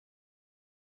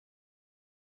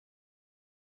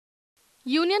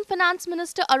Union Finance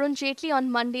Minister Arun Jaitley on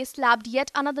Monday slapped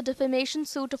yet another defamation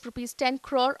suit of Rs 10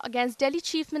 crore against Delhi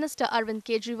Chief Minister Arvind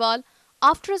Kejriwal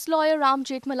after his lawyer Ram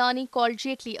Jethmalani called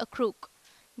Jaitley a crook.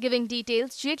 Giving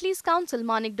details, Jaitley's counsel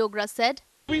Manik Dogra said,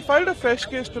 "We filed a fresh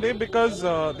case today because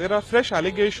there are fresh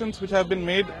allegations which have been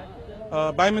made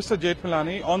by Mr.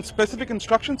 Jethmalani on specific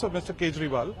instructions of Mr.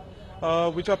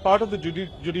 Kejriwal, which are part of the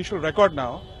judicial record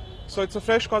now. So it's a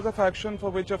fresh cause of action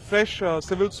for which a fresh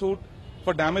civil suit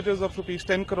for damages of Rs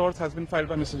 10 crores has been filed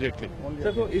by Mr. Jaitley.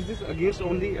 Sir, so is this against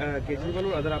only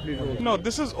Kejriwal or other applicants? No,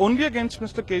 this is only against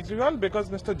Mr. Kejriwal because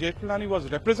Mr. Jethmalani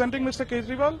was representing Mr.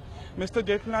 Kejriwal. Mr.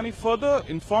 Jethmalani further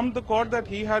informed the court that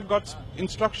he had got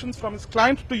instructions from his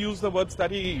client to use the words that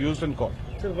he used in court.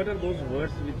 Sir, what are those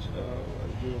words which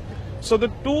So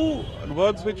the two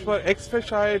words which were ex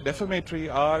facie defamatory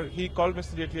are he called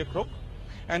Mr. Jaitley a crook,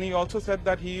 and he also said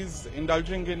that he is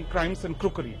indulging in crimes and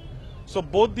crookery. So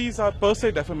both these are per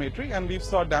se defamatory, and we've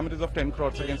sought damages of 10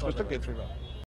 crores against Mr. Kejriwal.